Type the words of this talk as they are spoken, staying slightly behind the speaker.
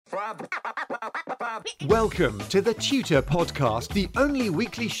Welcome to the Tutor Podcast, the only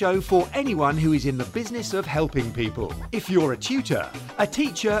weekly show for anyone who is in the business of helping people. If you're a tutor, a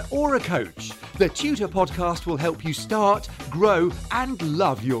teacher, or a coach, the Tutor Podcast will help you start, grow, and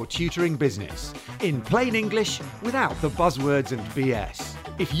love your tutoring business. In plain English, without the buzzwords and BS.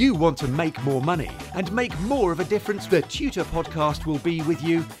 If you want to make more money and make more of a difference, the Tutor Podcast will be with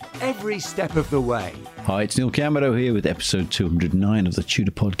you every step of the way. Hi, it's Neil Camero here with episode 209 of the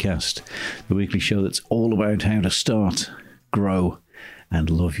Tutor Podcast, the weekly show that's all about how to start, grow, and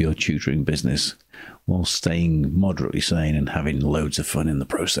love your tutoring business while staying moderately sane and having loads of fun in the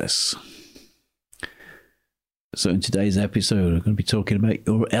process. So in today's episode, I'm going to be talking about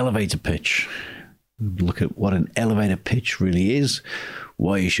your elevator pitch. Look at what an elevator pitch really is,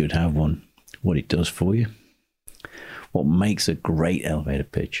 why you should have one, what it does for you, what makes a great elevator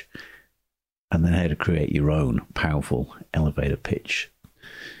pitch, and then how to create your own powerful elevator pitch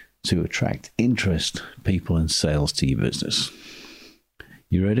to attract interest, people, and sales to your business.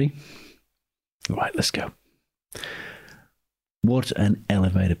 You ready? All right, let's go. What an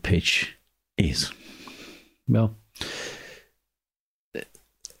elevator pitch is. Well,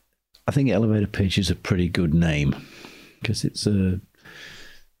 I think elevator pitch is a pretty good name because it's a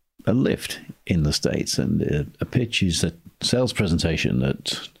lift in the States, and a pitch is a sales presentation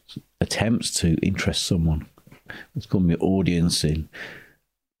that attempts to interest someone. Let's call them your audience in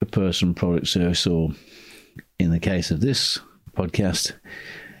a person, product, service, or in the case of this podcast,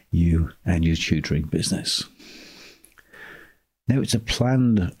 you and your tutoring business. Now, it's a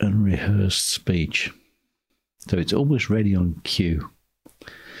planned and rehearsed speech, so it's always ready on cue.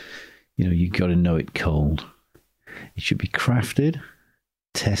 You know, you've got to know it cold. It should be crafted,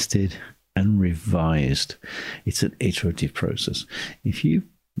 tested, and revised. It's an iterative process. If you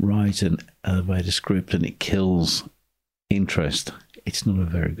write an elevator script and it kills interest, it's not a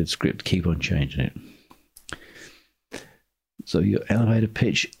very good script. Keep on changing it. So your elevator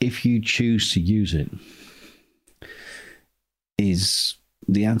pitch, if you choose to use it, is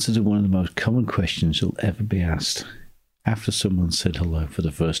the answer to one of the most common questions you'll ever be asked after someone said hello for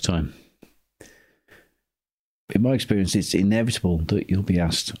the first time. In my experience, it's inevitable that you'll be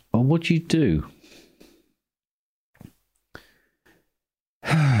asked, "Oh, what do you do?"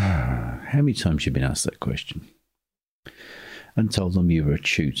 How many times have you been asked that question and told them you were a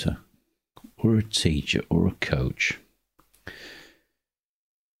tutor or a teacher or a coach?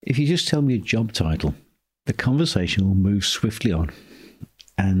 If you just tell me your job title, the conversation will move swiftly on,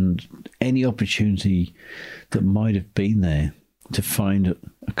 and any opportunity that might have been there to find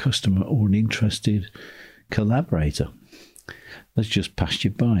a customer or an interested collaborator that's just passed you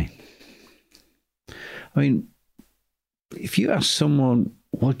by. I mean, if you ask someone,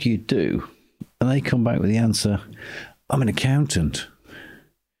 "What do you do?" and they come back with the answer, "I'm an accountant,"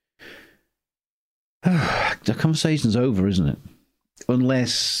 the conversation's over, isn't it?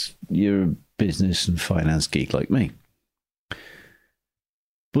 Unless you're a business and finance geek like me.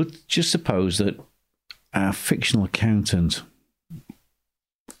 But just suppose that our fictional accountant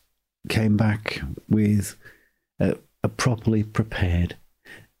came back with a properly prepared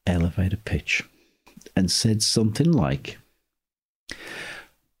elevator pitch and said something like,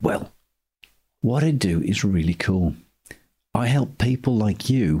 "Well, what I do is really cool. I help people like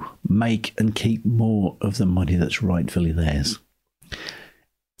you make and keep more of the money that's rightfully theirs.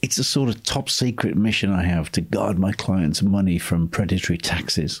 It's a sort of top secret mission I have to guard my clients' money from predatory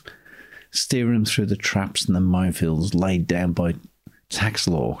taxes, steer them through the traps and the minefields laid down by tax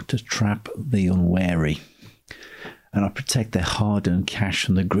law to trap the unwary. And I protect their hard-earned cash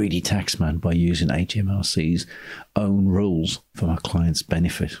from the greedy taxman by using HMRC's own rules for my clients'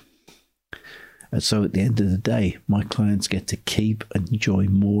 benefit. And so at the end of the day, my clients get to keep and enjoy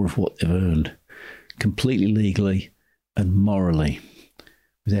more of what they've earned, completely legally and morally,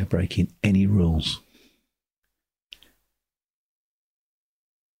 without breaking any rules."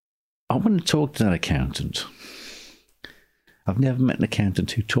 I want to talk to that accountant. I've never met an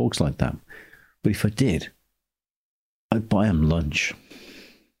accountant who talks like that. But if I did, I'd buy them lunch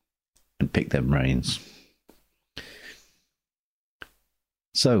and pick their brains.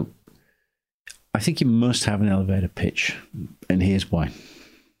 So, I think you must have an elevator pitch. And here's why.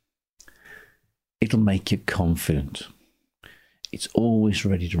 It'll make you confident. It's always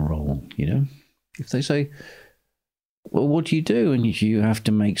ready to roll, you know? If they say, "Well, what do you do?" and if you have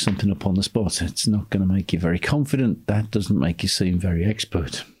to make something up on the spot, it's not going to make you very confident. That doesn't make you seem very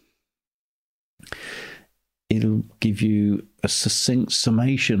expert. It'll give you a succinct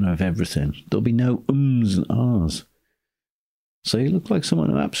summation of everything. There'll be no ums and ahs. So you look like someone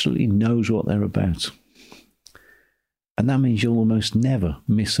who absolutely knows what they're about. And that means you'll almost never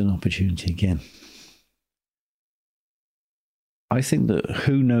miss an opportunity again. I think that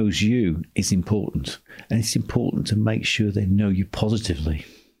who knows you is important, and it's important to make sure they know you positively.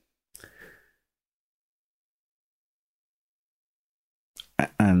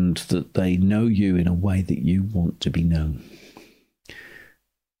 And that they know you in a way that you want to be known.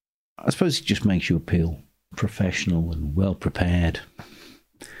 I suppose it just makes you appeal professional and well prepared.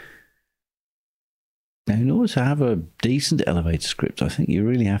 Now, in order to have a decent elevator script, I think you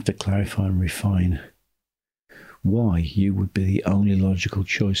really have to clarify and refine why you would be the only logical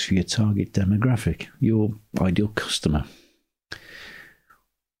choice for your target demographic, your ideal customer.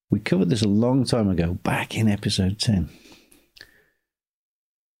 We covered this a long time ago, back in episode 10.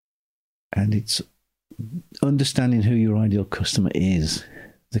 And it's understanding who your ideal customer is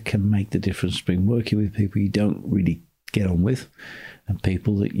that can make the difference between working with people you don't really get on with and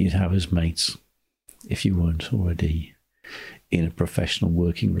people that you'd have as mates if you weren't already in a professional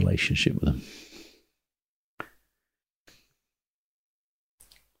working relationship with them.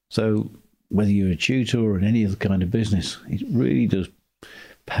 So whether you're a tutor or in any other kind of business, it really does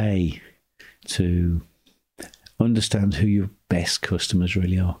pay to understand who your best customers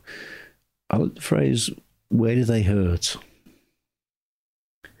really are. I like the phrase, where do they hurt?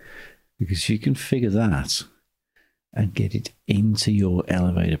 Because if you can figure that and get it into your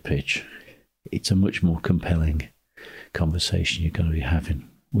elevator pitch, it's a much more compelling conversation you're going to be having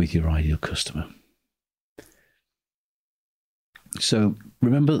with your ideal customer. So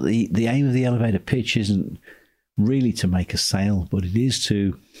remember, the aim of the elevator pitch isn't really to make a sale, but it is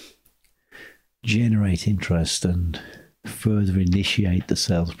to generate interest and further initiate the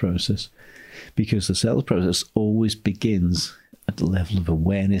sales process. Because the sales process always begins at the level of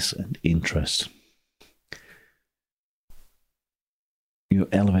awareness and interest. Your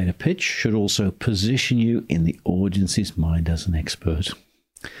elevator pitch should also position you in the audience's mind as an expert.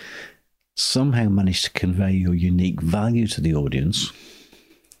 Somehow manage to convey your unique value to the audience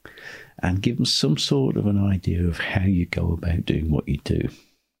and give them some sort of an idea of how you go about doing what you do.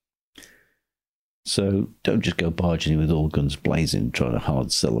 So don't just go barging in with all guns blazing, trying to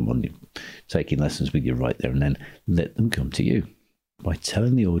hard sell them on you, taking lessons with you right there and then. Let them come to you by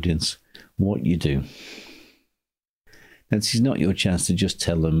telling the audience what you do. Now, this is not your chance to just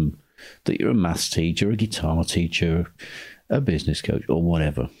tell them that you're a maths teacher, a guitar teacher, a business coach, or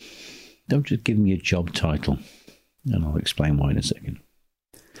whatever. Don't just give them your job title, and I'll explain why in a second.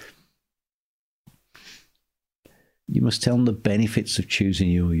 You must tell them the benefits of choosing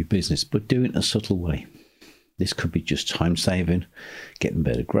you or your business, but do it in a subtle way. This could be just time saving, getting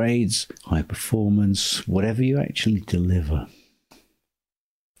better grades, high performance, whatever you actually deliver.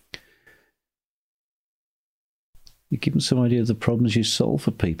 You give them some idea of the problems you solve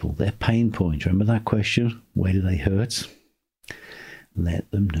for people, their pain points. Remember that question? Where do they hurt? Let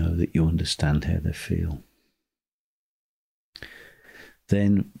them know that you understand how they feel.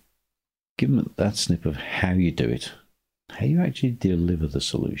 Then give them that snip of how you do it, how you actually deliver the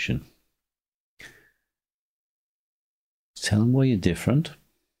solution. Tell them why you're different,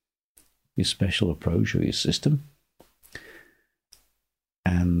 your special approach or your system,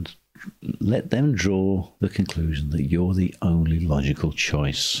 and let them draw the conclusion that you're the only logical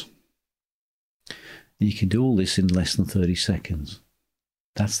choice. You can do all this in less than 30 seconds.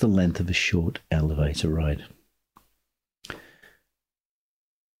 That's the length of a short elevator ride.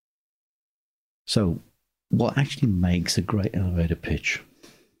 So, what actually makes a great elevator pitch?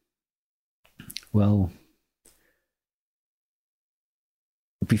 Well,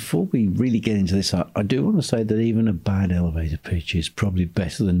 before we really get into this, I do want to say that even a bad elevator pitch is probably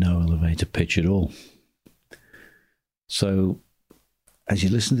better than no elevator pitch at all. So, as you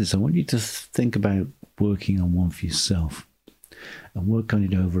listen to this, I want you to think about working on one for yourself and work on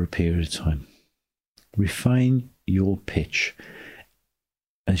it over a period of time. Refine your pitch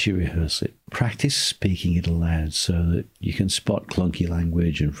as you rehearse it. Practice speaking it aloud so that you can spot clunky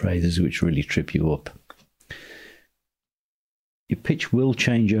language and phrases which really trip you up. Your pitch will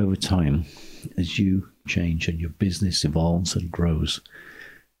change over time as you change and your business evolves and grows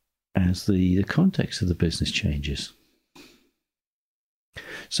as the context of the business changes.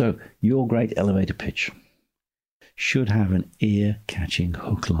 So your great elevator pitch should have an ear-catching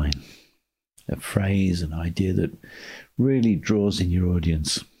hook line, a phrase, an idea that really draws in your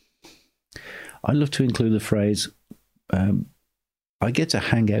audience. I love to include the phrase, I get to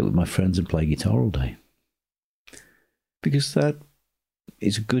hang out with my friends and play guitar all day. Because that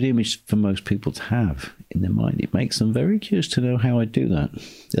is a good image for most people to have in their mind. It makes them very curious to know how I do that.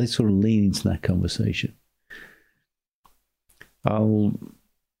 They sort of lean into that conversation. I'll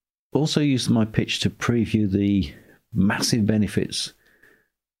also use my pitch to preview the massive benefits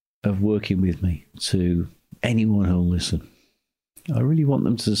of working with me to anyone who'll listen. I really want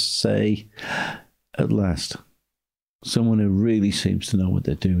them to say, at last, someone who really seems to know what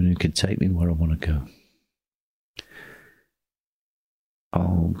they're doing and can take me where I want to go.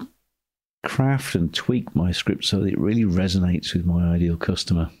 I'll craft and tweak my script so that it really resonates with my ideal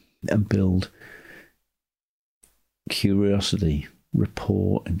customer and build curiosity,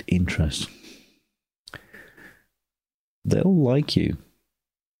 rapport, and interest. They'll like you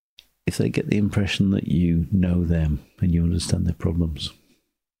if they get the impression that you know them and you understand their problems.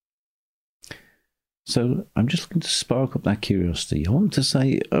 So I'm just looking to spark up that curiosity. I want to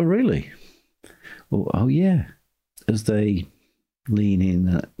say, oh, really? Or, oh, yeah, as they lean in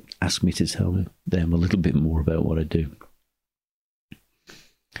and ask me to tell them a little bit more about what I do.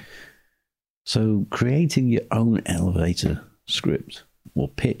 So creating your own elevator script or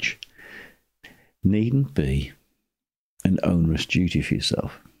pitch needn't be an onerous duty for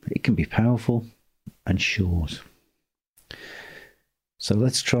yourself. It can be powerful and short. So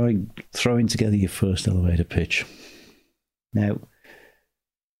let's try throwing together your first elevator pitch. Now,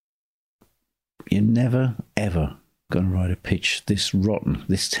 you're never, ever going to write a pitch this rotten,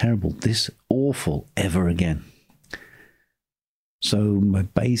 this terrible, this awful ever again. So my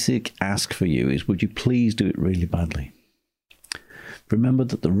basic ask for you is, would you please do it really badly? Remember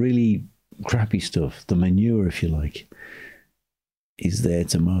that the really crappy stuff, the manure if you like, is there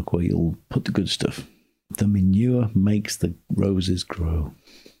to mark where you'll put the good stuff. The manure makes the roses grow.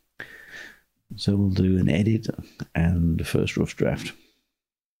 So we'll do an edit and the first rough draft.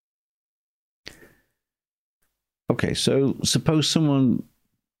 Okay, so suppose someone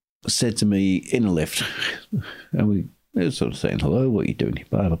said to me in a lift, and they were sort of saying, hello, what are you doing?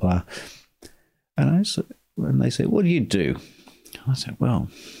 Blah, blah, blah. And they say, what do you do? I said, well,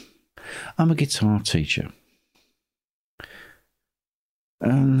 I'm a guitar teacher.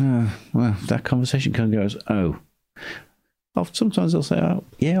 And, well, that conversation kind of goes, oh. Sometimes they'll say, oh,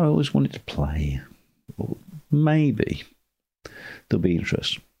 yeah, I always wanted to play. Or maybe there'll be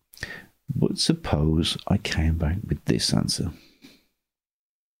interest. But suppose I came back with this answer.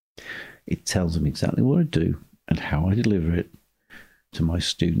 It tells them exactly what I do and how I deliver it to my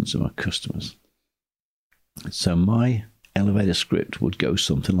students and my customers. So my elevator script would go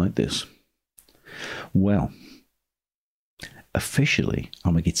something like this. Well, officially,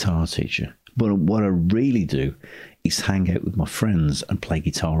 I'm a guitar teacher, but what I really do is hang out with my friends and play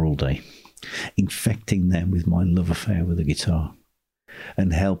guitar all day, infecting them with my love affair with the guitar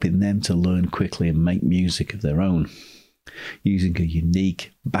and helping them to learn quickly and make music of their own, using a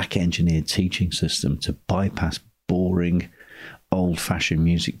unique back-engineered teaching system to bypass boring, old-fashioned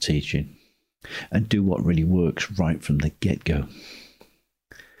music teaching and do what really works right from the get-go.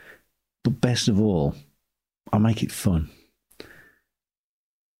 But best of all, I make it fun.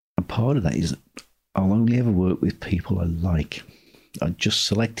 And part of that is I'll only ever work with people I like. I just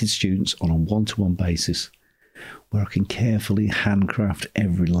selected students on a one-to-one basis where I can carefully handcraft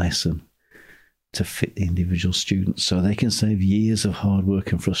every lesson to fit the individual students so they can save years of hard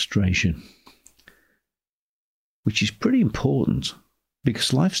work and frustration, which is pretty important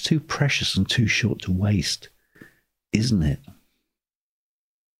because life's too precious and too short to waste, isn't it?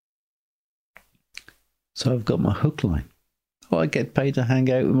 So I've got my hook line. Oh, I get paid to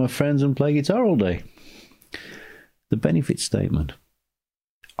hang out with my friends and play guitar all day. The benefit statement.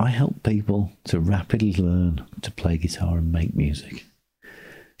 I help people to rapidly learn to play guitar and make music.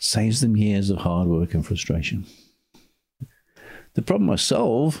 Saves them years of hard work and frustration. The problem I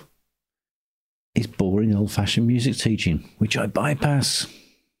solve is boring old-fashioned music teaching, which I bypass.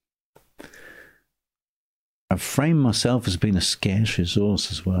 I've framed myself as being a scarce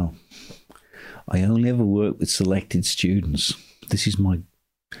resource as well. I only ever work with selected students. This is my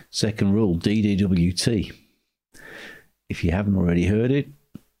second rule, DDWT. If you haven't already heard it,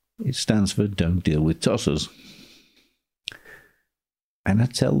 it stands for Don't Deal with Tossers. And I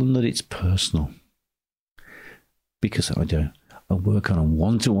tell them that it's personal. Because I work on a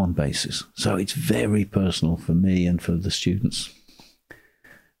one-to-one basis. So it's very personal for me and for the students.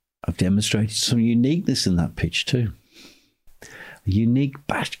 I've demonstrated some uniqueness in that pitch too. A unique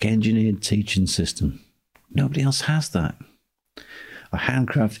back-engineered teaching system. Nobody else has that. I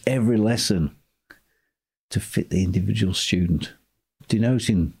handcraft every lesson to fit the individual student,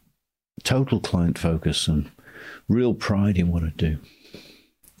 denoting total client focus and real pride in what I do.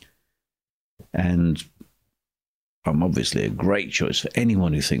 And I'm obviously a great choice for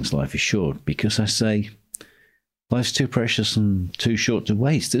anyone who thinks life is short, because I say life's too precious and too short to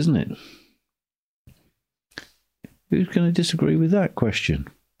waste, isn't it? Who's going to disagree with that question?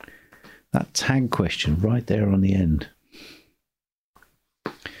 That tag question right there on the end.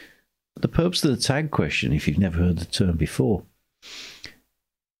 The purpose of the tag question, if you've never heard the term before,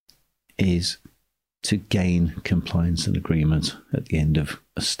 is to gain compliance and agreement at the end of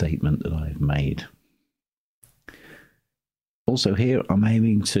a statement that I've made. Also here, I'm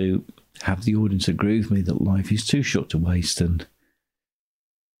aiming to have the audience agree with me that life is too short to waste and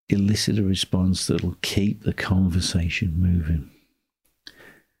elicit a response that'll keep the conversation moving.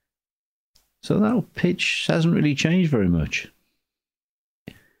 So that pitch hasn't really changed very much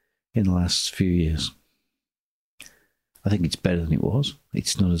in the last few years. I think it's better than it was.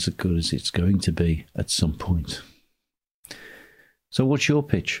 It's not as good as it's going to be at some point. So what's your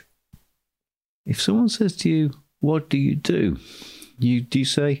pitch? If someone says to you, what do you do? Do you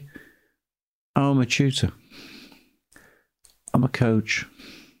say, oh, I'm a tutor. I'm a coach.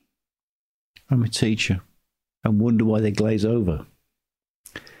 I'm a teacher. And wonder why they glaze over.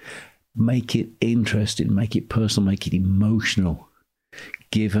 Make it interesting, make it personal, make it emotional.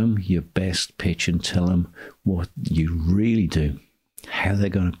 Give them your best pitch and tell them what you really do, how they're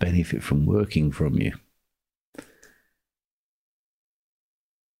going to benefit from working from you.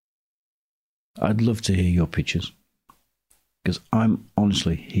 I'd love to hear your pitches, because I'm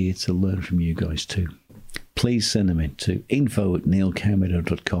honestly here to learn from you guys too. Please send them in to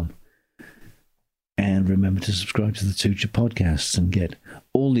info@neilcameron.com. And remember to subscribe to the Tutor Podcast and get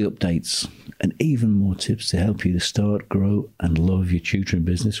all the updates and even more tips to help you to start, grow, and love your tutoring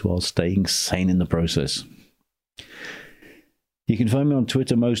business while staying sane in the process. You can find me on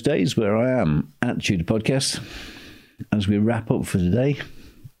Twitter most days, where I am at Tutor Podcast. As we wrap up for today,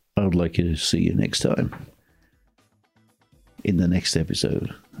 I would like you to see you next time in the next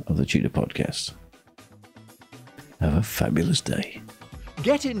episode of the Tutor Podcast. Have a fabulous day.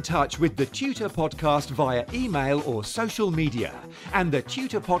 Get in touch with the Tutor Podcast via email or social media, and the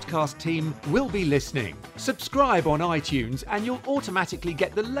Tutor Podcast team will be listening. Subscribe on iTunes and you'll automatically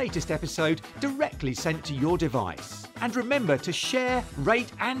get the latest episode directly sent to your device. And remember to share,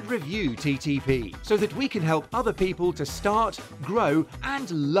 rate and review TTP so that we can help other people to start, grow and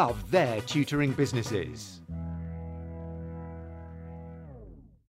love their tutoring businesses.